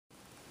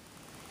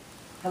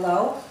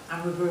Hello,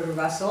 I'm Roberta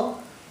Russell,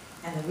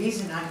 and the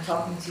reason I'm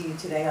talking to you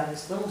today on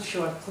this little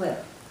short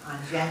clip on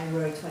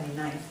January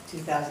 29th,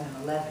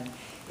 2011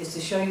 is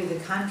to show you the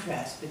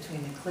contrast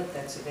between the clip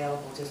that's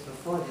available just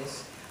before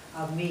this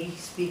of me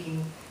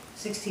speaking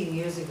 16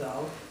 years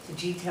ago to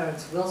G.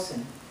 Terrence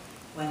Wilson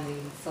when we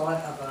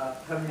thought of a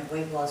permanent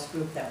weight loss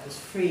group that was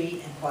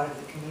free and part of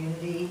the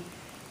community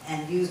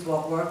and used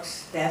what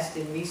works best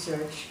in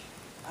research,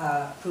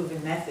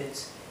 proven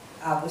methods,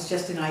 was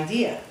just an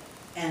idea.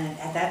 And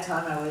at that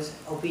time I was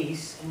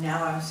obese, and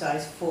now I'm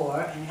size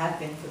 4 and have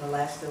been for the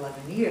last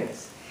 11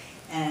 years.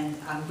 And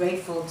I'm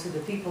grateful to the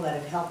people that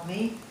have helped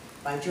me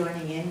by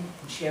joining in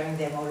and sharing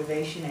their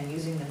motivation and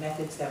using the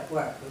methods that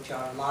work, which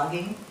are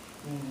logging,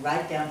 meaning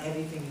write down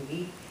everything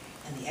you eat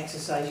and the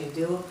exercise you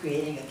do,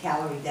 creating a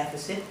calorie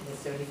deficit with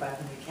 3,500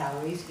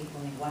 calories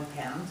equaling 1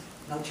 pound.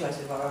 No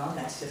choice of our own,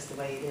 that's just the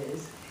way it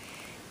is.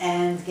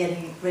 And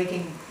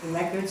breaking the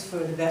records for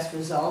the best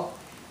result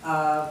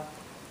a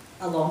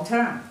long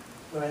term.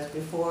 Whereas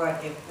before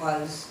it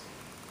was,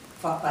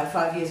 by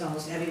 5 years,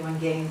 almost everyone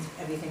gained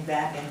everything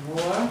back and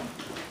more.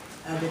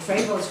 The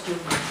Trayvos group,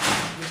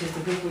 which is the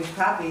group we've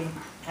copied,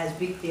 has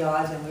beat the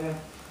odds, and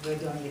we're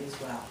doing it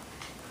as well.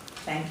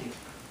 Thank you.